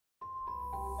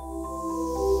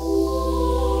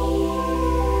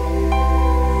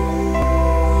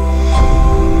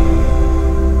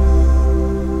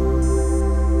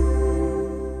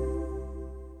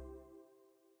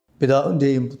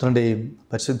പിതാവിൻ്റെയും പുത്രൻ്റെയും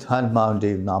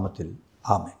പരിശുദ്ധാത്മാവിൻ്റെയും നാമത്തിൽ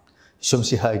ആമേൻ.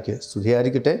 ഈശോമിശിഹായ്ക്ക്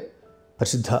സ്തുതിയായിരിക്കട്ടെ.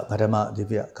 പരിശുദ്ധ പരമ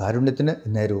ദിവ്യ കാരുണ്യത്തിന്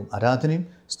നേരവും ആരാധനയും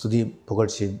സ്തുതിയും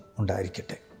പുകഴ്ചയും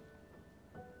ഉണ്ടായിരിക്കട്ടെ.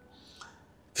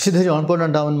 വിശുദ്ധ ജോൺ പോൾ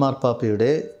രണ്ടാമൻ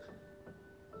മാർപ്പാപ്പയുടെ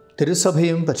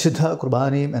തിരുസഭയും പരിശുദ്ധ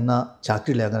കുർബാനയും എന്ന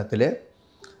ചാക്രി ലേഖനത്തിലെ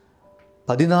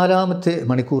 14ാമത്തെ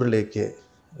മണിക്കൂറിലേക്ക്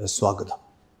സ്വാഗതം.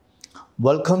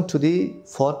 Welcome to the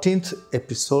 14th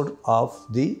episode of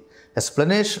the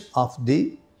explanation of the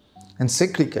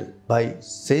encyclical by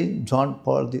Saint John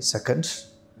Paul II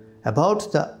about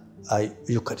the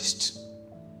Eucharist.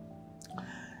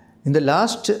 In the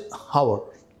last hour,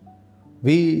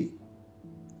 we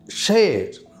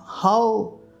shared how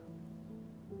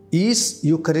is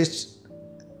Eucharist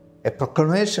a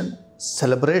proclamation,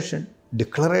 celebration,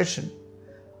 declaration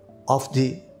of the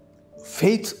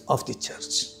faith of the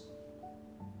Church.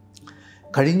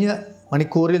 കഴിഞ്ഞ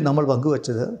മണിക്കൂറിൽ നമ്മൾ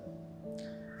പങ്കുവച്ചത്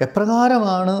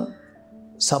എപ്രകാരമാണ്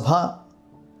സഭ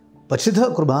പരിശുദ്ധ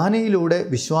കുർബാനയിലൂടെ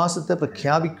വിശ്വാസത്തെ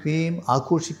പ്രഖ്യാപിക്കുകയും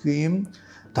ആഘോഷിക്കുകയും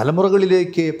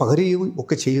തലമുറകളിലേക്ക് പകരുകയും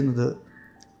ഒക്കെ ചെയ്യുന്നത്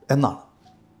എന്നാണ്.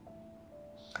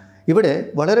 ഇവിടെ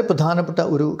വളരെ പ്രധാനപ്പെട്ട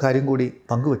ഒരു കാര്യം കൂടി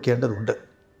പങ്കുവെക്കേണ്ടതുണ്ട്.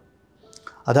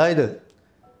 അതായത്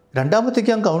രണ്ടാം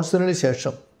വത്തിക്കാൻ കൗൺസിലിന്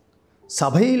ശേഷം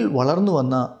സഭയിൽ വളർന്നു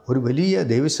വന്ന ഒരു വലിയ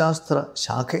ദൈവശാസ്ത്ര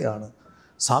ശാഖയാണ്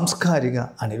സാംസ്കാരിക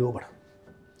അനുരൂപണം.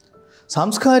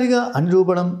 സാംസ്കാരിക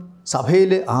അനുരൂപണം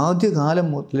സഭയിലെ ആദ്യകാലം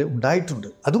മുതൽ ഉണ്ടായിട്ടുണ്ട്.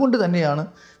 അതുകൊണ്ട് തന്നെയാണ്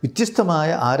വ്യത്യസ്തമായ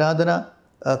ആരാധന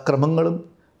ക്രമങ്ങളും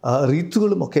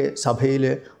റീത്തുകളുമൊക്കെ സഭയിൽ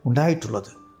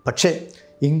ഉണ്ടായിട്ടുള്ളത്. പക്ഷേ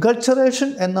ഇൻകൾച്ചറേഷൻ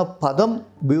എന്ന പദം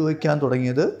ഉപയോഗിക്കാൻ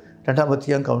തുടങ്ങിയത് രണ്ടാം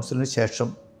വത്തിക്കാൻ കൗൺസിലിന് ശേഷം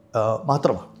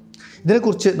മാത്രമാണ്.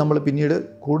 ഇതിനെക്കുറിച്ച് നമ്മൾ പിന്നീട്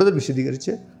കൂടുതൽ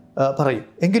വിശദീകരിച്ച് പറയും.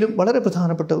 എങ്കിലും വളരെ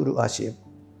പ്രധാനപ്പെട്ട ഒരു ആശയം,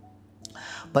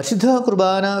 പരിശുദ്ധ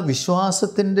കുർബാന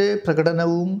വിശ്വാസത്തിൻ്റെ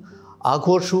പ്രകടനവും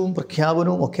ആഘോഷവും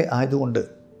പ്രഖ്യാപനവും ഒക്കെ ആയതുകൊണ്ട്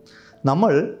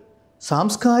നമ്മൾ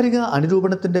സാംസ്കാരിക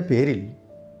അനുരൂപണത്തിൻ്റെ പേരിൽ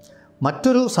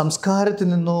മറ്റൊരു സംസ്കാരത്തിൽ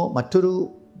നിന്നോ മറ്റൊരു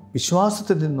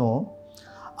വിശ്വാസത്തിൽ നിന്നോ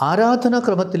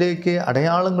ആരാധനാക്രമത്തിലേക്ക്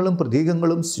അടയാളങ്ങളും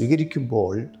പ്രതീകങ്ങളും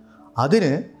സ്വീകരിക്കുമ്പോൾ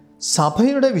അതിന്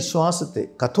സഭയുടെ വിശ്വാസത്തെ,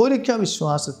 കത്തോലിക്ക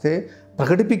വിശ്വാസത്തെ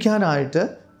പ്രകടിപ്പിക്കാനായിട്ട്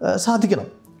സാധിക്കണം.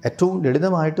 ഏറ്റവും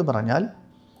ലളിതമായിട്ട് പറഞ്ഞാൽ,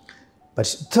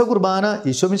 പരിശുദ്ധ കുർബാന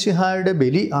ഈശോമിശിഹായുടെ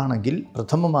ബലി ആണെങ്കിൽ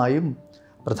പ്രധാനമായും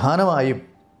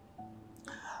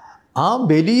ആ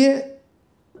ബലിയെ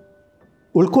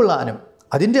ഉൾക്കൊള്ളാനും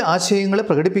അതിൻ്റെ ആശയങ്ങളെ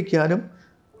പ്രകടിപ്പിക്കാനും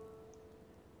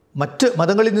മറ്റ്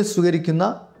മതങ്ങളിൽ നിന്ന് സ്വീകരിക്കുന്ന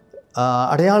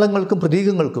അടയാളങ്ങൾക്കും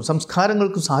പ്രതീകങ്ങൾക്കും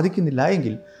സംസ്കാരങ്ങൾക്കും സാധിക്കുന്നില്ല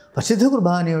എങ്കിൽ പരിശുദ്ധ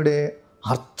കുർബാനയുടെ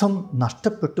അർത്ഥം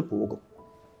നഷ്ടപ്പെട്ടു പോകും.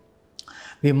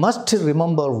 We must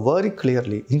remember very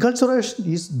clearly, inculturation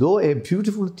is though a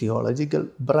beautiful theological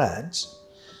branch,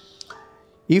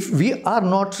 if we are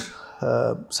not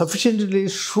sufficiently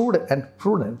shrewd and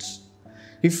prudent,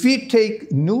 if we take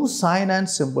new signs and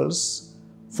symbols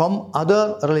from other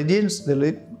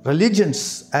religions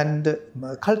and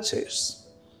cultures,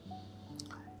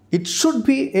 it should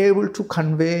be able to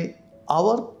convey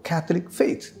our Catholic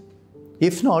faith.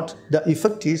 If not, the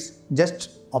effect is just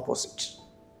opposite.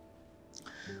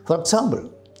 For example,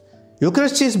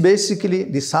 Eucharist is basically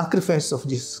the sacrifice of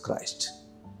Jesus Christ.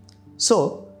 So,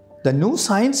 the new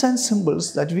signs and symbols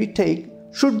that we take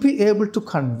should be able to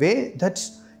convey that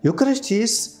Eucharist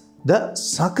is the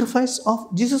sacrifice of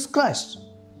Jesus Christ,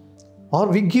 or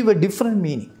we give a different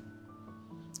meaning.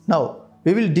 Now,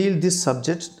 we will deal this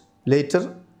subject later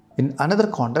in another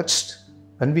context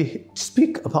when we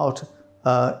speak about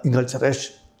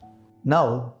inculturation. Now,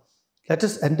 let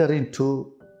us enter into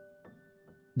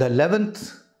the 11th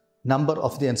number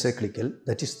of the encyclical,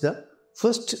 that is the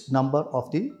first number of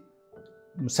the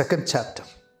second chapter.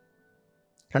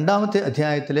 രണ്ടാമത്തെ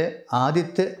അധ്യായത്തിലെ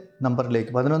ആദ്യത്തെ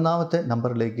നമ്പറിലേക്ക്, 11ാമത്തെ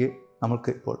നമ്പറിലേക്ക് നമുക്ക്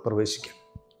ഇപ്പോൾ പ്രവേശിക്കാം.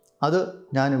 അത്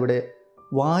ഞാനിവിടെ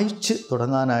വായിച്ച്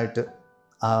തുടങ്ങാനായിട്ട്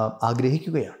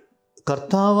ആഗ്രഹിക്കുകയാണ്.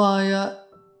 കർത്താവായ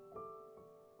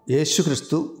യേശു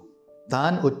ക്രിസ്തു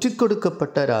താൻ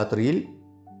ഒറ്റിക്കൊടുക്കപ്പെട്ട രാത്രിയിൽ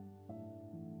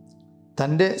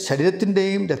തൻ്റെ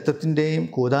ശരീരത്തിൻ്റെയും രക്തത്തിൻ്റെയും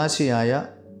കൂദാശയായ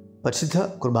പരിശുദ്ധ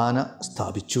കുർബാന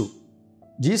സ്ഥാപിച്ചു.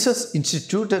 Jesus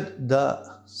instituted the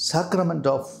sacrament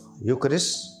of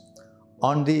Eucharist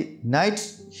on the night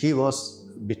he was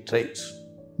betrayed.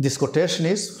 This quotation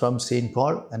is from saint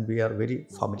Paul and we are very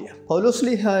familiar.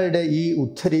 പൗലോസ്ലീഹായുടെ ഈ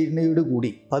ഉദ്ധരണയോട്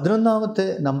കൂടി 11ാമത്തെ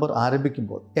നമ്പർ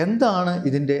ആരംഭിക്കുമ്പോൾ എന്താണ്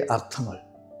ഇതിൻ്റെ അർത്ഥങ്ങൾ?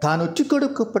 താൻ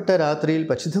ഒറ്റിക്കൊടുക്കപ്പെട്ട രാത്രിയിൽ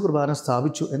പരിശുദ്ധ കുർബാന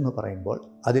സ്ഥാപിച്ചു എന്ന് പറയുമ്പോൾ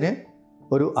അതിന്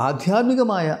ഒരു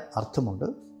ആധ്യാത്മികമായ അർത്ഥമുണ്ട്,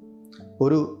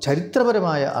 ഒരു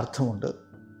ചരിത്രപരമായ അർത്ഥമുണ്ട്,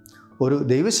 ഒരു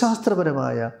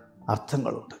ദൈവശാസ്ത്രപരമായ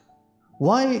അർത്ഥങ്ങളുണ്ട്.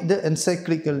 Why the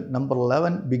encyclical number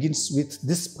 11 begins with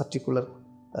this particular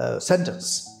sentence?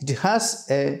 It has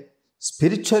a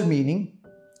spiritual meaning,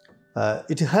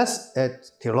 it has a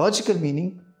theological meaning,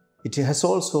 it has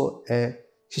also a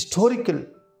historical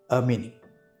meaning.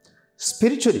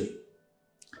 Spiritually,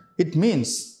 it means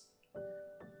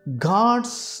God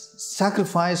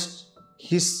sacrificed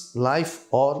His life,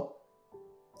 or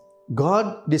God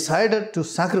decided to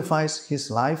sacrifice His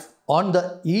life on the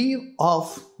eve of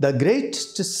the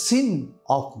greatest sin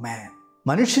of man.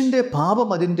 മനുഷ്യൻ്റെ പാപം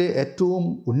അതിൻ്റെ ഏറ്റവും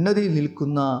ഉന്നതിയിൽ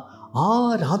നിൽക്കുന്ന ആ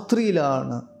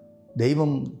രാത്രിയിലാണ്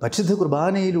ദൈവം പരിശുദ്ധ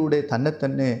കുർബാനയിലൂടെ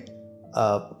തന്നെ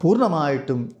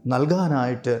പൂർണ്ണമായിട്ടും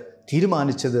നൽകാനായിട്ട്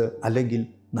തീരുമാനിച്ചത്, അല്ലെങ്കിൽ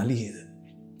നൽകിയത്.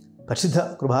 പരിശുദ്ധ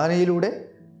കുർബാനയിലൂടെ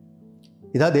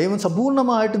ഇതാ ദൈവം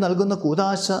സമ്പൂർണ്ണമായിട്ട് നൽകുന്ന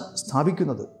കൂദാശ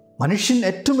സ്ഥാപിക്കുന്നത്. മനുഷ്യൻ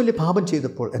ഏറ്റവും വലിയ പാപം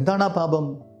ചെയ്തപ്പോൾ, എന്താണ് ആ പാപം?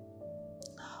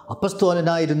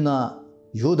 അപ്പസ്തോലനായിരുന്ന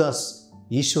യൂദാസ്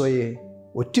ഈശോയെ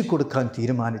ഒറ്റിക്കൊടുക്കാൻ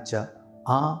തീരുമാനിച്ച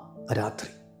ആ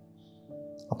രാത്രി.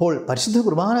 അപ്പോൾ പരിശുദ്ധ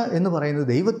കുർബാന എന്ന് പറയുന്നത്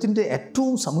ദൈവത്തിൻ്റെ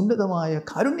ഏറ്റവും സമുന്നതമായ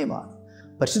കാരുണ്യമാണ്.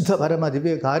 പരിശുദ്ധ പരമ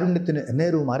ദിവ്യ കാരുണ്യത്തിന്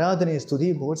എന്നേരവും ആരാധനയും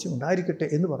സ്തുതിയും പുകഴ്ചയും ഉണ്ടായിരിക്കട്ടെ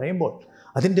എന്ന് പറയുമ്പോൾ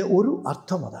അതിൻ്റെ ഒരു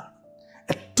അർത്ഥം അതാണ്,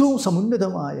 ഏറ്റവും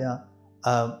സമുന്നതമായ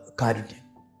കാരുണ്യം.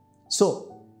 So,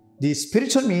 the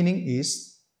spiritual meaning is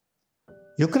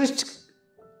Eucharistic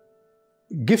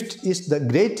gift is the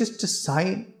greatest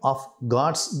sign of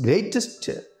God's greatest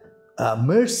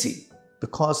mercy,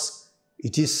 because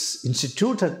it is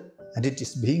instituted and it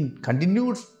is being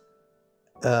continued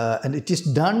and it is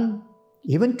done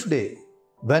even today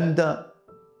when the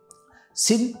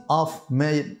sin of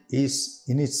man is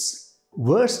in its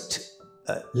worst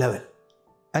level.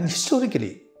 And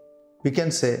historically, we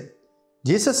can say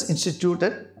Jesus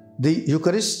instituted the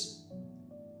Eucharist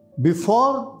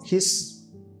before His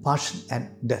passion and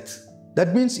death. That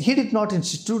means He did not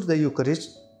institute the Eucharist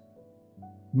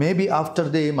maybe after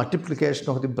the multiplication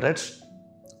of the bread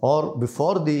or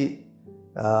before the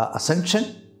ascension.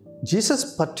 Jesus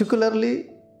particularly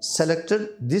selected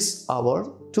this hour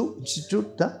to institute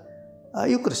the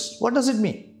Eucharist. What does it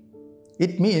mean?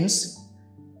 It means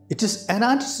it is an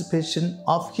anticipation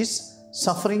of His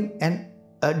suffering and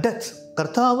death.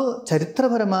 കർത്താവ്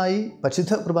ചരിത്രപരമായി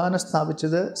പരിശുദ്ധ കുർബാന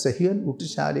സ്ഥാപിച്ചത് സഹിയോൻ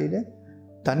ഊട്ടുശാലയിലെ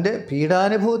തൻ്റെ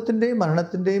പീഡാനുഭവത്തിൻ്റെയും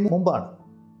മരണത്തിൻ്റെയും മുമ്പാണ്.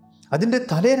 അതിൻ്റെ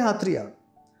തലേ രാത്രിയാണ്.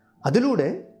 അതിലൂടെ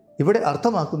ഇവിടെ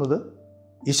അർത്ഥമാക്കുന്നത്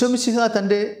ഈശോ മിശിഹ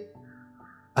തൻ്റെ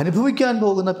അനുഭവിക്കാൻ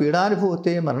പോകുന്ന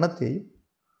പീഡാനുഭവത്തെയും മരണത്തെയും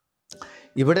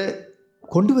ഇവിടെ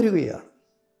കൊണ്ടുവരികയാണ്.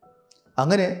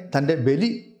 അങ്ങനെ തൻ്റെ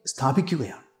ബലി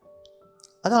സ്ഥാപിക്കുകയാണ്.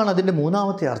 അതാണ് അതിൻ്റെ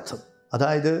മൂന്നാമത്തെ അർത്ഥം.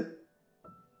 അതായത്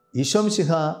ഈശോ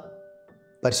മിശിഹ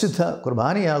പരിശുദ്ധ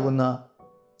കുർബാനയാകുന്ന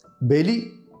ബലി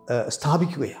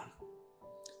സ്ഥാപിക്കുകയാണ്.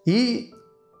 ഈ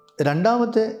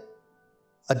രണ്ടാമത്തെ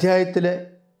അധ്യായത്തിലെ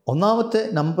 1-ാമത്തെ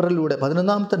നമ്പറിലൂടെ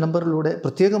 11-ാമത്തെ നമ്പറിലൂടെ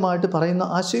പ്രത്യേകമായിട്ട് പറയുന്ന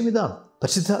ആശയം ഇതാണ്: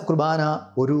 പരിശുദ്ധ കുർബാന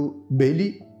ഒരു ബലി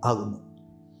ആകുന്നു.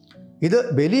 ഇത്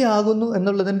ബലിയാകുന്നു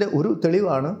എന്നുള്ളതിൻ്റെ ഒരു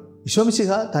തെളിവാണ് ഈശോ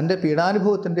മിശിഹ തൻ്റെ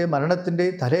പീഡാനുഭവത്തിൻ്റെ മരണത്തിൻ്റെ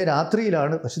തലേ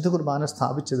രാത്രിയിലാണ് പരിശുദ്ധ കുർബാന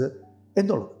സ്ഥാപിച്ചത്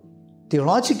എന്നുള്ളത്.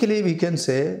 Theologically, we can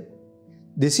say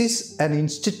this is an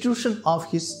institution of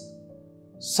His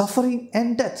suffering and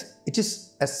death. It is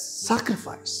a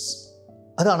sacrifice.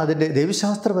 അതാണ് അതിൻ്റെ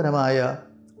ദൈവശാസ്ത്രപരമായ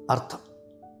അർത്ഥം.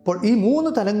 അപ്പോൾ ഈ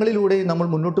 3 തലങ്ങളിലൂടെ നമ്മൾ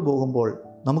മുന്നോട്ട് പോകുമ്പോൾ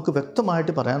നമുക്ക്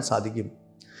വ്യക്തമായിട്ട് പറയാൻ സാധിക്കും,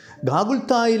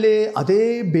 ഗാഗുൽത്തായിലെ അതേ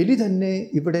ബലി തന്നെ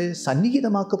ഇവിടെ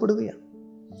സന്നിഹിതമാക്കപ്പെടുകയാണ്,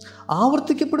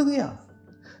 ആവർത്തിക്കപ്പെടുകയാണ്,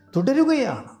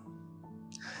 തുടരുകയാണ്.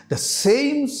 The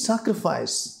same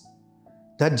sacrifice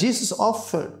that Jesus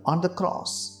offered on the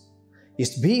cross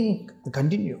is being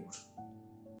continued,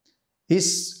 is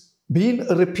being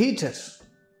repeated,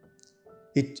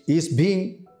 it is being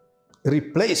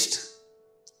replaced.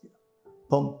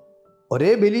 അപ്പം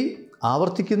ഒരേ ബലി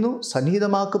ആവർത്തിക്കുന്നു,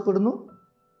 സന്നിഹിതമാക്കപ്പെടുന്നു,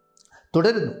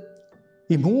 തുടരുന്നു.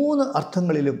 ഈ 3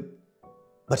 അർത്ഥങ്ങളിലും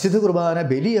പരിശുദ്ധ കുർബാന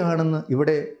ബലിയാണെന്ന്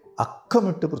ഇവിടെ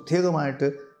അക്കമിട്ട് പ്രത്യേകമായിട്ട്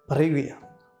പറയുകയാണ്.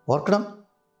 ഓർക്കണം,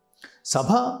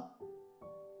 സഭ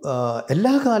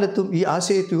എല്ലാ കാലത്തും ഈ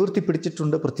ആശയത്തെ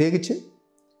ഉയർത്തിപ്പിടിച്ചിട്ടുണ്ട്. പ്രത്യേകിച്ച്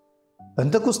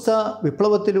പെന്തക്കോസ്ത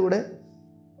വിപ്ലവത്തിലൂടെ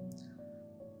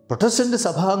പ്രൊട്ടസ്റ്റന്റ്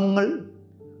സഭാംഗങ്ങൾ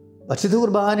പരിശുദ്ധ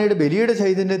കുർബാനയുടെ ബലിയുടെ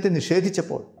ചൈതന്യത്തെ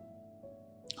നിഷേധിച്ചപ്പോൾ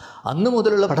അന്ന്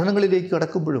മുതലുള്ള പഠനങ്ങളിലേക്ക്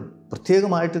കടക്കുമ്പോഴും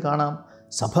പ്രത്യേകമായിട്ട് കാണാം,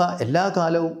 സഭ എല്ലാ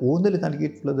കാലവും ഊന്നൽ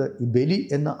നൽകിയിട്ടുള്ളത് ഈ ബലി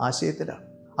എന്ന ആശയത്തിലാണ്.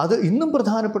 അത് ഇന്നും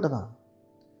പ്രധാനപ്പെട്ടതാണ്.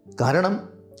 കാരണം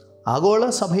ആഗോള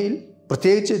സഭയിൽ,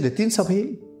 പ്രത്യേകിച്ച് ലത്തീൻ സഭയിൽ,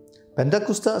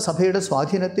 പെന്തക്കോസ്ത സഭയുടെ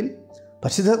സ്വാധീനത്തിൽ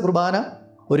പരിശുദ്ധ കുർബാന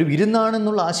ഒരു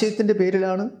വിരുന്നാണെന്നുള്ള ആശയത്തിൻ്റെ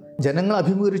പേരിലാണ് ജനങ്ങൾ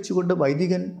അഭിമുഖീകരിച്ചുകൊണ്ട്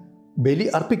വൈദികൻ ബലി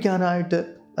അർപ്പിക്കാനായിട്ട്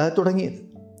തുടങ്ങിയത്.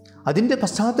 അതിൻ്റെ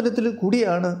പശ്ചാത്തലത്തിൽ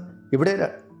കൂടിയാണ് ഇവിടെ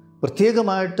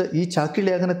പ്രത്യേകമായിട്ട് ഈ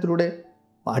ചാക്രിലേഖനത്തിലൂടെ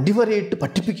അടിവരയിട്ട്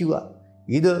പഠിപ്പിക്കുക,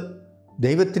 ഇത്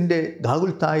ദൈവത്തിൻ്റെ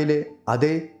ഗാഗുൽത്തായിലെ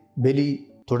അതേ ബലി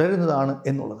തുടരുന്നതാണ്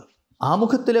എന്നുള്ളത്.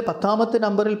 ആമുഖത്തിലെ 10ാമത്തെ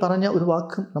നമ്പറിൽ പറഞ്ഞ ഒരു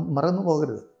വാക്ക് മറന്നു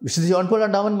പോകരുത്. വിശുദ്ധ ജോൺ പോൾ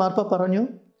രണ്ടാമൻ മാർപ്പാപ്പ പറഞ്ഞു,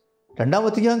 2ാം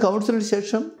വത്തിക്കാൻ കൗൺസിലിന്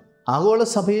ശേഷം ആഗോള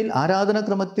സഭയിൽ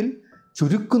ആരാധനാക്രമത്തിൽ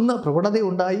ചുരുക്കുന്ന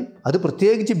പ്രവണതയുണ്ടായി. അത്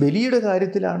പ്രത്യേകിച്ച് ബലിയുടെ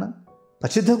കാര്യത്തിലാണ്.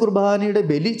 പരിശുദ്ധ കുർബാനയുടെ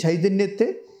ബലി ചൈതന്യത്തെ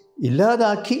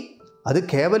ഇല്ലാതാക്കി അത്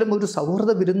കേവലം ഒരു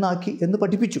സൗഹൃദ വിരുന്നാക്കി എന്ന്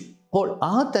പഠിപ്പിച്ചു. അപ്പോൾ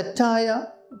ആ തെറ്റായ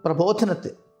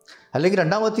പ്രബോധനത്തെ, അല്ലെങ്കിൽ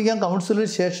 2ാം വത്തിക്കാൻ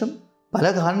കൗൺസിലിന് ശേഷം പല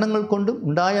കാരണങ്ങൾ കൊണ്ടും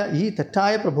ഉണ്ടായ ഈ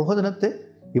തെറ്റായ പ്രബോധനത്തെ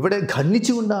ഇവിടെ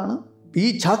ഖണ്ഡിച്ചുകൊണ്ടാണ് ഈ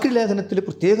ചാക്രി ലേഖനത്തിൽ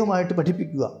പ്രത്യേകമായിട്ട്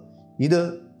പഠിപ്പിക്കുക. ഇത്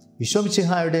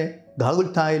ഈശോമിശിഹായുടെ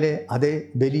ഗാഗുൽത്തായിലെ അതേ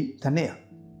ബലി തന്നെയാണ്.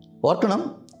 ഓർക്കണം,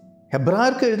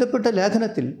 ഹെബ്രായർക്ക് എഴുതപ്പെട്ട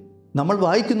ലേഖനത്തിൽ നമ്മൾ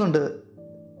വായിക്കുന്നുണ്ട്,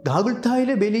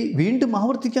 ഗാഗുൽത്തായിലെ ബലി വീണ്ടും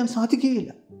ആവർത്തിക്കാൻ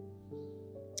സാധിക്കുകയില്ല.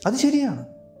 അത് ശരിയാണ്.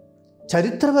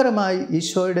 ചരിത്രപരമായി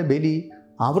ഈശോയുടെ ബലി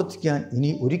ആവർത്തിക്കാൻ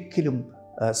ഇനി ഒരിക്കലും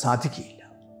സാധിക്കുകയില്ല.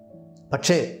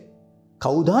 പക്ഷേ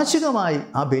കൗദാശികമായി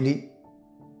ആ ബലി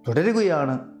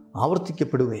തുടരുകയാണ്,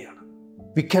 ആവർത്തിക്കപ്പെടുകയാണ്.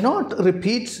 We cannot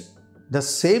repeat the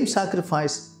same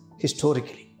sacrifice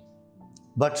historically,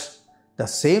 but the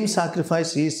same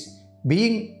sacrifice is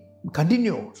being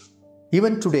continued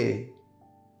even today,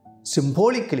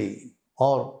 symbolically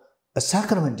or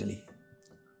sacramentally.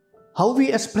 How we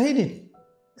explain it?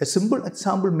 A simple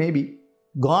example may be,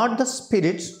 God the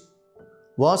Spirit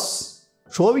was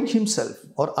showing himself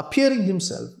or appearing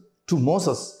himself to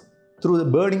Moses through the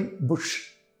burning bush.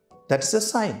 That is a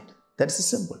sign, that is a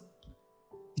symbol.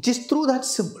 It is through that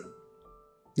symbol.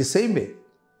 The same way,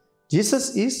 Jesus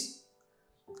is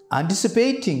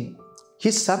anticipating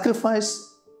his sacrifice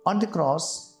on the cross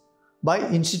by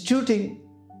instituting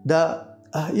the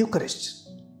Eucharist.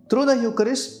 Through the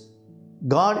Eucharist,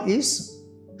 God is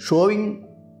showing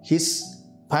his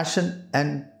passion and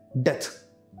death.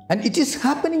 And it is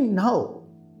happening now,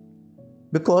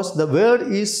 because the word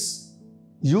is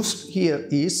used here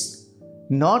is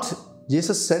not,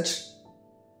 Jesus said,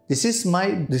 this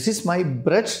is my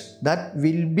bread that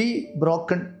will be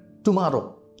broken tomorrow.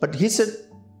 But he said,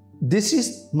 this is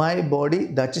my body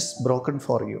that is broken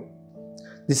for you.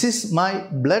 This is my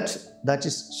blood that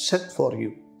is shed for you.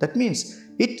 That means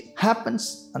it happens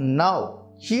now,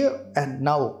 here and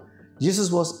now. Jesus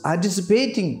was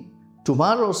anticipating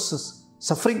tomorrow's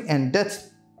suffering and death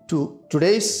to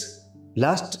today's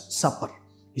last supper.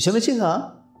 ഈശോമിശിഹ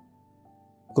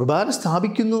കുർബാന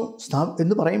സ്ഥാപിക്കുന്നു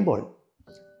എന്ന് പറയുമ്പോൾ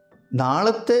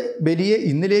നാളത്തെ ബലിയെ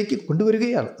ഇന്നിലേക്ക്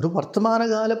കൊണ്ടുവരികയാണ്. ഒരു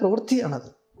വർത്തമാനകാല പ്രവൃത്തിയാണത്.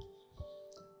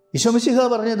 ഈശോമിശിഹ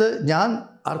പറഞ്ഞത്, ഞാൻ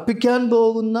അർപ്പിക്കാൻ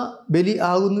പോകുന്ന ബലി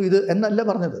ആകുന്നു ഇത് എന്നല്ല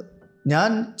പറഞ്ഞത്. ഞാൻ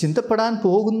ചിന്തപ്പെടാൻ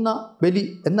പോകുന്ന ബലി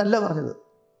എന്നല്ല പറഞ്ഞത്.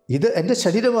 ഇത് എൻ്റെ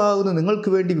ശരീരമാകുന്നു, നിങ്ങൾക്ക്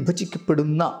വേണ്ടി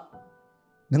വിഭജിക്കപ്പെടുന്ന,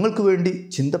 നിങ്ങൾക്ക് വേണ്ടി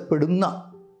ചിന്തപ്പെടുന്ന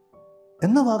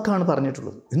എന്ന വാക്കാണ്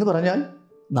പറഞ്ഞിട്ടുള്ളത്. എന്ന് പറഞ്ഞാൽ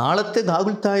നാളത്തെ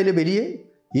ഗാഗുൽത്തായിലെ ബലിയെ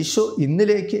ഈശോ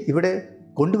ഇന്നിലേക്ക് ഇവിടെ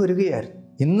കൊണ്ടുവരികയായിരുന്നു.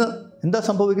 ഇന്ന് എന്താ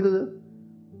സംഭവിക്കുന്നത്?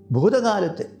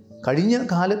 ഭൂതകാലത്തെ, കഴിഞ്ഞ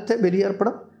കാലത്തെ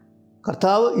ബലിയർപ്പണം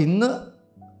കർത്താവ് ഇന്ന്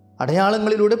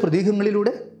അടയാളങ്ങളിലൂടെ,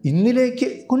 പ്രതീകങ്ങളിലൂടെ ഇന്നിലേക്ക്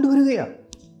കൊണ്ടുവരികയാണ്.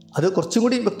 അത് കുറച്ചും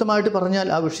കൂടി വ്യക്തമായിട്ട് പറഞ്ഞാൽ,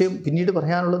 ആ വിഷയം പിന്നീട്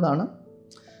പറയാനുള്ളതാണ്.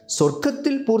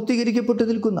 സ്വർഗത്തിൽ പൂർത്തീകരിക്കപ്പെട്ടു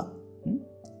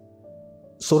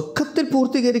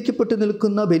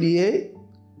നിൽക്കുന്ന ബലിയെ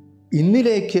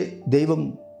ഇന്നിലേക്ക് ദൈവം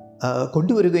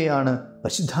കൊണ്ടുവരികയാണ്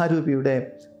പരിശുദ്ധാരൂപിയുടെ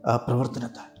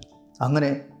പ്രവർത്തനത്താൽ. അങ്ങനെ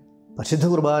പരിശുദ്ധ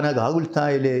കുർബാന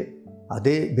ഗാഗുൽത്തായിലെ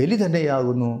അതേ ബലി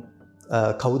തന്നെയാകുന്നു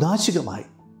കൗദാശികമായി.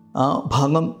 ആ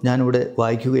ഭാഗം ഞാനിവിടെ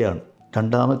വായിക്കുകയാണ്.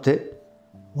 2ാമത്തെ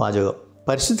വാചകം.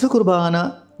 പരിശുദ്ധ കുർബാന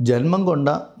ജന്മം കൊണ്ട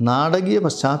നാടകീയ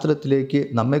പശ്ചാത്തലത്തിലേക്ക്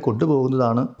നമ്മെ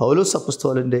കൊണ്ടുപോകുന്നതാണ് പൗലോസ്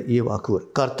അപ്പോസ്തലൻ്റെ ഈ വാക്കുകൾ.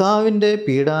 കർത്താവിൻ്റെ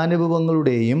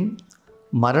പീഡാനുഭവങ്ങളുടെയും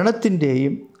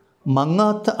മരണത്തിൻ്റെയും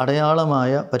മങ്ങാത്ത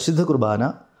അടയാളമായ പരിശുദ്ധ കുർബാന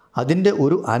അതിൻ്റെ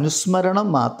ഒരു അനുസ്മരണം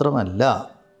മാത്രമല്ല,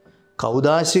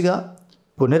 കൗദാശിക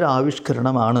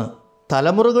പുനരാവിഷ്കരണമാണ്.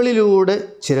 തലമുറകളിലൂടെ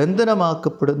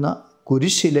ചിരന്തനമാക്കപ്പെടുന്ന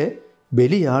കുരിശിലെ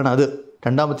ബലിയാണത്.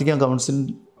 2ാം വത്തിക്കാൻ കൗൺസിൽ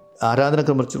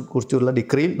ആരാധനക്രമത്തെക്കുറിച്ചുള്ള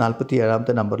ഡിക്രിയിൽ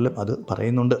 47ാമത്തെ നമ്പറിലും അത്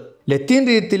പറയുന്നുണ്ട്. ലത്തീൻ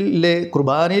രീതിയിലെ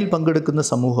കുർബാനയിൽ പങ്കെടുക്കുന്ന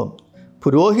സമൂഹം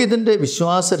പുരോഹിതൻ്റെ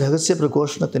വിശ്വാസ രഹസ്യ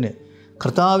പ്രഘോഷണത്തിന്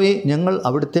കർത്താവെ ഞങ്ങൾ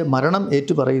അവിടുത്തെ മരണം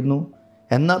ഏറ്റുപറയുന്നു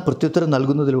എന്ന പ്രത്യുത്തരം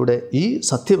നൽകുന്നതിലൂടെ ഈ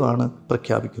സത്യമാണ്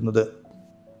പ്രഖ്യാപിക്കുന്നത്.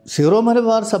 സീറോ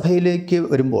മലബാർ സഭയിലേക്ക്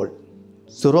വരുമ്പോൾ,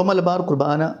 സീറോ മലബാർ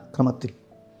കുർബാന ക്രമത്തിൽ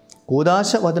കൂദാശ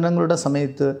വചനങ്ങളുടെ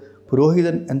സമയത്ത്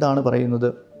പുരോഹിതൻ എന്താണ് പറയുന്നത്?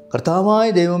 കർത്താവായ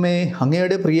ദൈവമേ,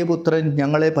 അങ്ങയുടെ പ്രിയപുത്രൻ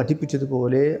ഞങ്ങളെ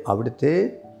പഠിപ്പിച്ചതുപോലെ അവിടുത്തെ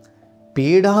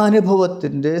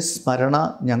പീഡാനുഭവത്തിൻ്റെ സ്മരണ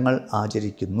ഞങ്ങൾ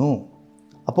ആചരിക്കുന്നു.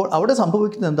 അപ്പോൾ അവിടെ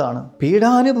സംഭവിക്കുന്നത് എന്താണ്?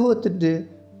 പീഡാനുഭവത്തിൻ്റെ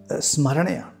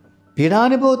സ്മരണയാണ്.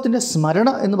 പീഡാനുഭവത്തിൻ്റെ സ്മരണ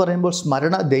എന്ന് പറയുമ്പോൾ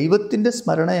സ്മരണ ദൈവത്തിൻ്റെ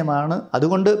സ്മരണയമാണ്.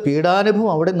 അതുകൊണ്ട്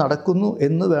പീഡാനുഭവം അവിടെ നടക്കുന്നു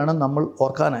എന്ന് വേണം നമ്മൾ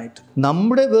ഓർക്കാനായിട്ട്.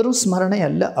 നമ്മുടെ വെറും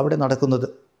സ്മരണയല്ല അവിടെ നടക്കുന്നത്.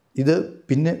 ഇത്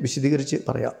പിന്നെ വിശദീകരിച്ച്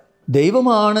പറയാം.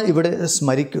 ദൈവമാണ് ഇവിടെ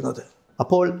സ്മരിക്കുന്നത്.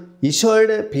 അപ്പോൾ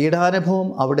ഈശോയുടെ പീഡാനുഭവം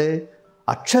അവിടെ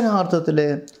അക്ഷരാർത്ഥത്തിൽ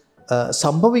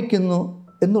സംഭവിക്കുന്നു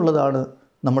എന്നുള്ളതാണ്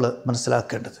നമ്മൾ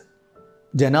മനസ്സിലാക്കേണ്ടത്.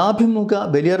 ജനാഭിമുഖ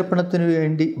ബലിയർപ്പണത്തിനു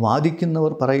വേണ്ടി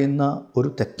വാദിക്കുന്നവർ പറയുന്ന ഒരു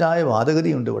തെറ്റായ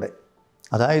വാദഗതിയുണ്ട് ഇവിടെ.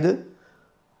 അതായത്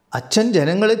അച്ഛൻ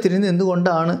ജനങ്ങളെ തിരിഞ്ഞ്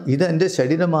നിന്നുകൊണ്ടാണ് ഇതെൻ്റെ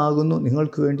ശരീരമാകുന്നു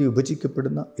നിങ്ങൾക്ക് വേണ്ടി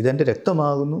വിഭജിക്കപ്പെടുന്ന, ഇതെൻ്റെ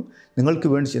രക്തമാകുന്നു നിങ്ങൾക്ക്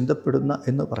വേണ്ടി ചിന്തപ്പെടുന്ന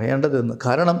എന്ന് പറയേണ്ടതെന്ന്.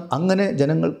 കാരണം അങ്ങനെ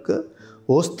ജനങ്ങൾക്ക്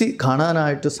ഓസ്തി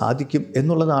കാണാനായിട്ട് സാധിക്കും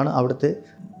എന്നുള്ളതാണ് അവിടുത്തെ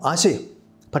ആശയം.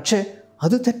 പക്ഷേ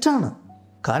അത് തെറ്റാണ്.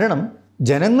 കാരണം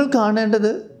ജനങ്ങൾ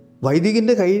കാണേണ്ടത്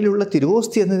വൈദികൻ്റെ കയ്യിലുള്ള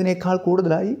തിരുവോസ്തി എന്നതിനേക്കാൾ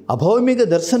കൂടുതലായി അഭൗമിക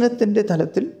ദർശനത്തിൻ്റെ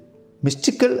തലത്തിൽ,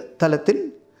 മിസ്റ്റിക്കൽ തലത്തിൽ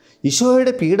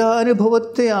ഈശോയുടെ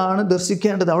പീഡാനുഭവത്തെയാണ്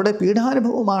ദർശിക്കേണ്ടത്. അവിടെ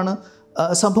പീഡാനുഭവമാണ്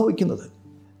സംഭവിക്കുന്നത്.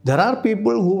 There are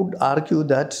people who would argue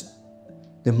that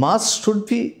the mass should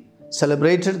be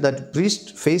celebrated, that priest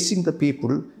facing the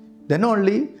people. Then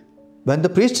only when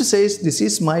the priest says, this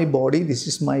is my body, this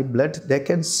is my blood, they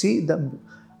can see the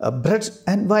bread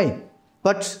and wine.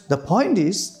 But the point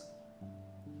is,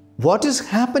 what is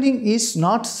happening is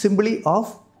not simply of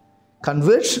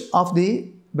conversion of the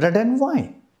bread and wine.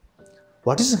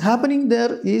 What is happening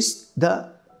there is the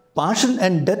passion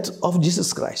and death of Jesus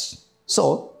Christ. So,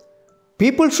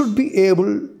 people should be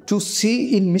able to see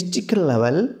in mystical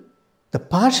level the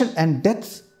passion and death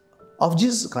of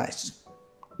Jesus Christ.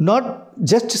 Not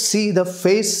just see the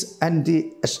face and the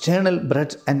external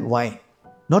bread and wine.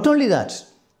 Not only that,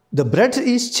 the bread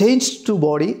is changed to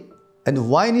body and the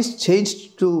wine is changed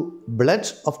to blood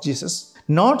of Jesus,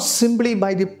 not simply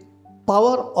by the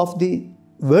power of the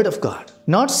Word of God,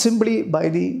 not simply by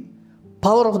the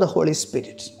power of the Holy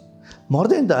Spirit. More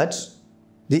than that,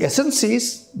 the essence is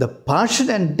the passion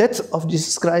and death of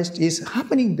Jesus Christ is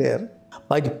happening there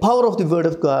by the power of the Word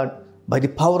of God, by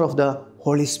the power of the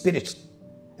Holy Spirit.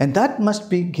 And that must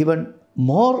be given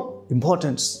more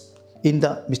importance in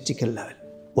the mystical level.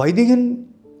 വൈദികൻ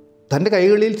തൻ്റെ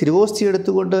കൈകളിൽ തിരുവോസ്തി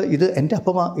എടുത്തുകൊണ്ട് ഇത്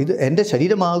എൻ്റെ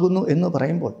ശരീരമാകുന്നു എന്ന്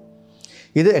പറയുമ്പോൾ,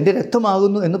 ഇത് എൻ്റെ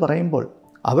രക്തമാകുന്നു എന്ന് പറയുമ്പോൾ,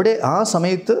 അവിടെ ആ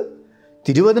സമയത്ത്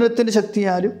തിരുവചനത്തിൻ്റെ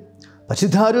ശക്തിയാലും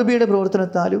പരിശുദ്ധാരൂപിയുടെ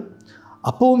പ്രവർത്തനത്താലും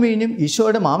അപ്പവും വീഞ്ഞും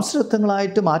ഈശോയുടെ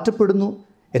മാംസരക്തങ്ങളായിട്ട് മാറ്റപ്പെടുന്നു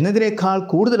എന്നതിനേക്കാൾ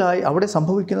കൂടുതലായി അവിടെ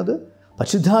സംഭവിക്കുന്നത്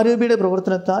പരിശുദ്ധാരൂപിയുടെ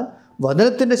പ്രവർത്തനത്താൽ,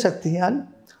 വചനത്തിൻ്റെ ശക്തിയാൽ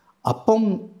അപ്പം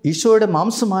ഈശോയുടെ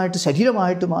മാംസമായിട്ട്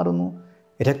ശരീരമായിട്ട് മാറുന്നു,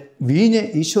 വീഞ്ഞ്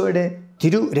ഈശോയുടെ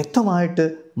രക്തമായിട്ട്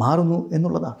മാറുന്നു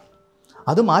എന്നുള്ളതാണ്.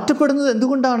 അത് മാറ്റപ്പെടുന്നത്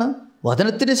എന്തുകൊണ്ടാണ്?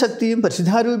 വചനത്തിൻ്റെ ശക്തിയും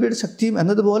പരിശുദ്ധാരൂപിയുടെ ശക്തിയും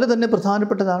എന്നതുപോലെ തന്നെ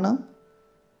പ്രധാനപ്പെട്ടതാണ്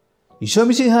ഈശോ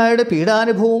മിശിഹായുടെ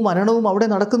പീഡാനുഭവവും മരണവും അവിടെ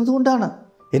നടക്കുന്നത് കൊണ്ടാണ്.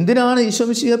 എന്തിനാണ് ഈശോ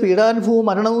മിശിഹ പീഡാനുഭവവും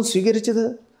മരണവും സ്വീകരിച്ചത്,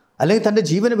 അല്ലെങ്കിൽ തൻ്റെ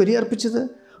ജീവനെ ബലിയർപ്പിച്ചത്?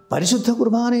 പരിശുദ്ധ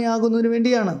കുർബാനയാകുന്നതിന്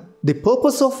വേണ്ടിയാണ്. The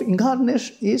purpose of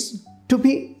incarnation is to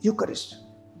B Eucharist.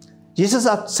 Jesus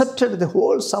accepted the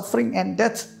whole suffering and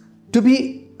death to B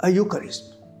A Eucharist.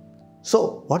 So,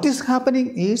 what is happening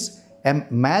is a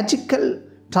magical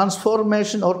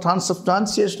transformation or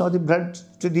transubstantiation of the bread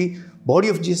to the body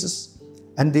of Jesus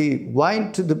and the wine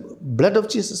to the blood of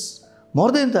Jesus. More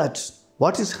than that,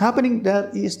 what is happening there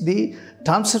is the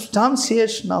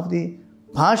transubstantiation of the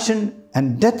passion and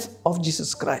death of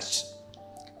Jesus Christ.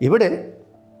 ഇവിടെ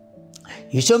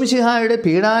ഈശോ മിശിഹായുടെ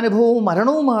പീഡാനുഭവവും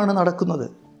മരണവുമാണ് നടക്കുന്നത്.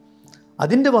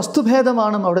 അതിൻ്റെ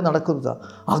വസ്തുഭേദമാണ് അവിടെ നടക്കുന്നത്.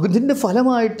 അതിൻ്റെ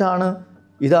ഫലമായിട്ടാണ്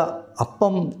ഇതാ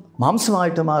അപ്പം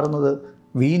മാംസമായിട്ട് മാറുന്നത്,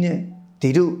 വീഞ്ഞ്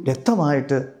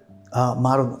രക്തമായിട്ട്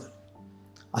മാറുന്നത്.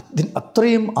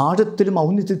 അത്രയും ആഴത്തിലും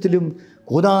ഔന്നിത്യത്തിലും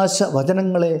കൂദാശ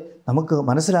വചനങ്ങളെ നമുക്ക്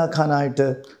മനസ്സിലാക്കാനായിട്ട്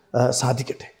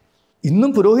സാധിക്കട്ടെ.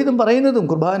 ഇന്നും പുരോഹിതൻ പറയുന്നതും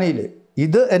കുർബാനയിൽ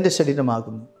ഇത് എൻ്റെ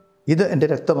ശരീരമാകുന്നു, ഇത് എൻ്റെ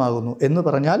രക്തമാകുന്നു എന്ന്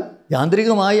പറഞ്ഞാൽ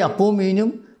യാന്ത്രികമായി അപ്പവും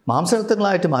വീഞ്ഞും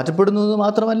മാംസരക്തങ്ങളായിട്ട് മാറ്റപ്പെടുന്നത്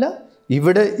മാത്രമല്ല,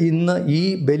 ഇവിടെ ഇന്ന് ഈ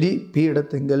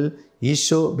ബലിപീഠത്തെങ്കിൽ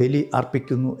ഈശോ ബലി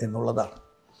അർപ്പിക്കുന്നു എന്നുള്ളതാണ്.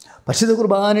 പരിശുദ്ധ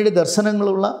കുർബാനയുടെ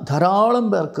ദർശനങ്ങളുള്ള ധാരാളം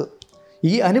പേർക്ക്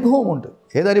ഈ അനുഭവമുണ്ട്.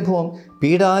 ഏതനുഭവം?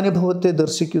 പീഡാനുഭവത്തെ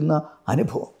ദർശിക്കുന്ന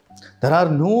അനുഭവം. There are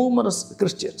numerous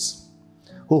Christians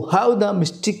who have the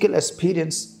mystical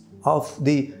experience of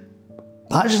the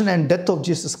passion and death of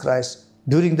Jesus Christ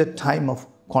during the time of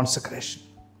consecration.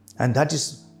 And that is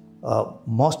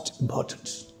most important.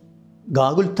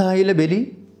 ഗാഗുൽത്തായിലെ ബലി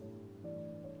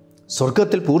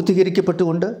സ്വർഗത്തിൽ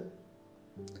പൂർത്തീകരിക്കപ്പെട്ടുകൊണ്ട്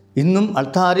ഇന്നും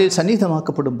അൾത്താരിൽ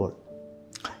സന്നിഹിതമാക്കപ്പെടുമ്പോൾ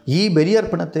ഈ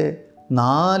ബലിയർപ്പണത്തെ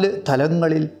 4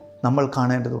 തലങ്ങളിൽ നമ്മൾ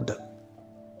കാണേണ്ടതുണ്ട്.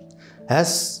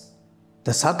 As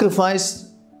the sacrifice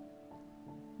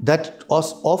that was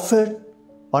offered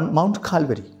on Mount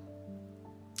Calvary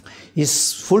is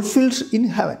fulfilled in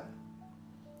heaven,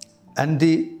 and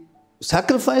the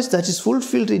sacrifice that is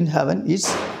fulfilled in heaven is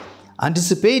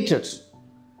anticipated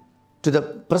to the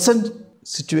present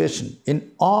situation in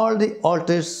all the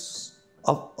altars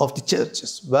of the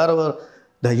churches, wherever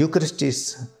the Eucharist is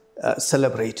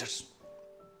celebrated.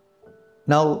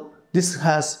 Now, this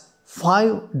has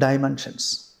 5 dimensions.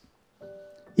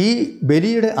 ഈ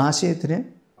ബലിയുടെ ആശയത്തിന്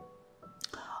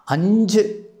 5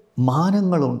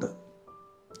 മാനങ്ങളുണ്ട്.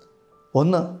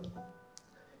 ഒന്ന്,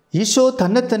 ഈശോ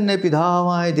തന്നെ തന്നെ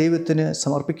പിതാവായ ദൈവത്തിന്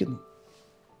സമർപ്പിക്കുന്നു.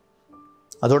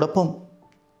 അതോടൊപ്പം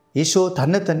ഈശോ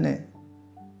തന്നെ തന്നെ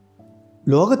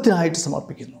ലോകത്തിനായിട്ട്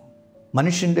സമർപ്പിക്കുന്നു.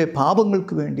 മനുഷ്യൻ്റെ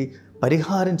പാപങ്ങൾക്ക് വേണ്ടി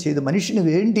പരിഹാരം ചെയ്ത് മനുഷ്യന്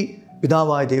വേണ്ടി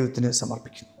പിതാവായ ദൈവത്തിന്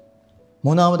സമർപ്പിക്കുന്നു.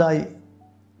 മൂന്നാമതായി,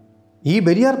 ഈ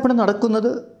ബലിയർപ്പണം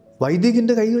നടക്കുന്നത്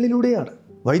വൈദികൻ്റെ കൈകളിലൂടെയാണ്.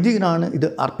 വൈദികനാണ് ഇത്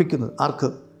അർപ്പിക്കുന്നത്. ആർക്ക്?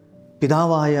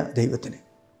 പിതാവായ ദൈവത്തിന്.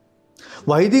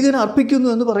 വൈദികൻ അർപ്പിക്കുന്നു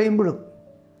എന്ന് പറയുമ്പോഴും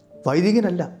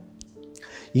വൈദികനല്ല,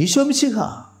 ഈശോ മിശിഹ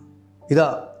ഇതാ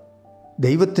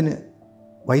ദൈവത്തിന്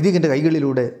വൈദികൻ്റെ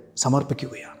കൈകളിലൂടെ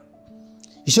സമർപ്പിക്കുകയാണ്.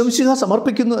 ഈശോ മിശിഹ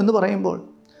സമർപ്പിക്കുന്നു എന്ന് പറയുമ്പോൾ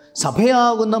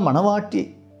സഭയാകുന്ന മണവാട്ടി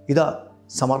ഇതാ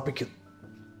സമർപ്പിക്കുന്നു.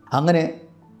 അങ്ങനെ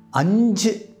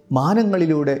 5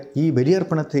 മാനങ്ങളിലൂടെ ഈ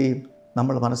ബലിയർപ്പണത്തെയും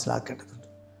നമ്മൾ മനസ്സിലാക്കേണ്ടതുണ്ട്.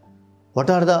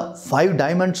 What are the 5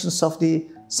 dimensions of the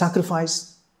sacrifice?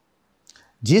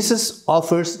 Jesus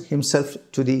offers himself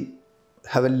to the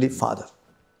Heavenly Father.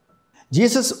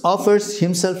 Jesus offers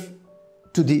himself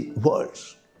to the world.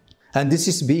 And this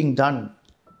is being done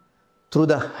through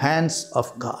the hands of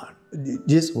God,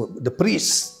 the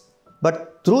priests. But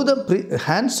through the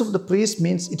hands of the priest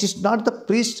means it is not the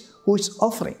priest who is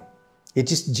offering. It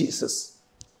is Jesus.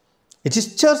 It is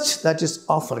church that is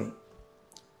offering.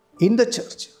 In the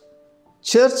church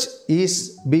is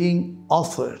being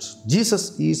offered. Jesus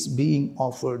is being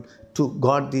offered to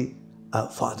God the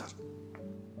Father.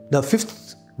 The 5th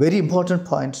very important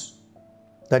point,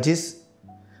 that is,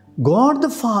 God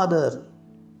the Father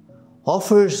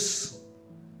offers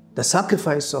the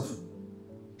sacrifice of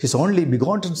His only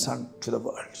begotten Son to the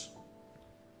world.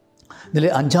 ഇതിലെ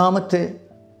 5ാമത്തെ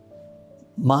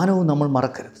മാനവും നമ്മൾ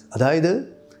മറക്കരുത്. അതായത്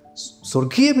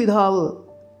സ്വർഗീയ പിതാവ്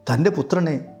തൻ്റെ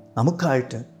പുത്രനെ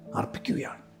നമുക്കായിട്ട്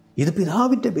അർപ്പിക്കുകയാണ്. ഇത്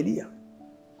പിതാവിൻ്റെ ബലിയാണ്.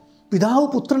 പിതാവ്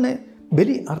പുത്രനെ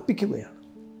ബലി അർപ്പിക്കുകയാണ്.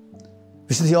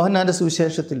 വിശുദ്ധ യോഹന്നാൻ്റെ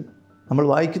സുവിശേഷത്തിൽ നമ്മൾ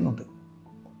വായിക്കുന്നുണ്ട്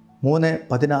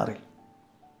 3:16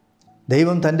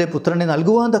 ദൈവം തൻ്റെ പുത്രനെ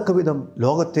നൽകുവാൻ തക്കവിധം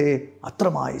ലോകത്തെ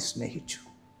അത്രമായി സ്നേഹിച്ചു.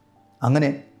 അങ്ങനെ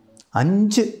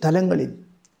 5 തലങ്ങളിൽ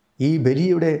ഈ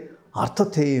ബലിയുടെ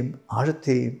അർത്ഥത്തെയും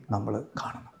ആഴത്തെയും നമ്മൾ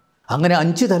കാണണം. അങ്ങനെ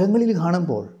 5 തലങ്ങളിൽ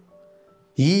കാണുമ്പോൾ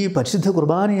ഈ പരിശുദ്ധ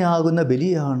കുർബാനയാകുന്ന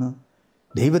ബലിയാണ്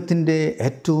ദൈവത്തിൻ്റെ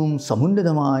ഏറ്റവും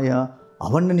സമുന്നതമായ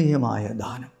അവർണ്ണനീയമായ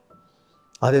ദാനം.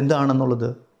 അതെന്താണെന്നുള്ളത്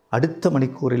അടുത്ത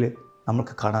മണിക്കൂറിൽ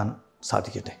നമുക്ക് കാണാൻ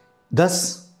സാധിക്കട്ടെ. Thus,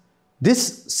 this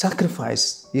sacrifice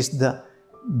is the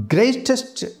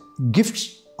greatest gift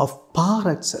of par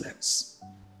excellence.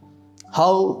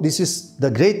 How this is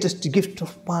the greatest gift of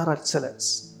par excellence,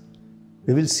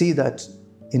 we will see that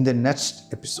in the next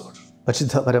episode.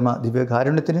 പരിശുദ്ധ പരമ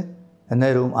ദിവ്യകാരുണ്യത്തിന്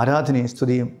എന്നേരവും ആരാധനയും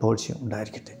സ്തുതിയും പുകഴ്ചയും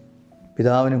ഉണ്ടായിരിക്കട്ടെ.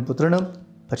 പിതാവിനും പുത്രനും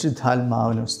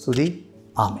പരിശുദ്ധാത്മാവിനും സ്തുതി.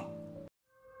 ആമേൻ.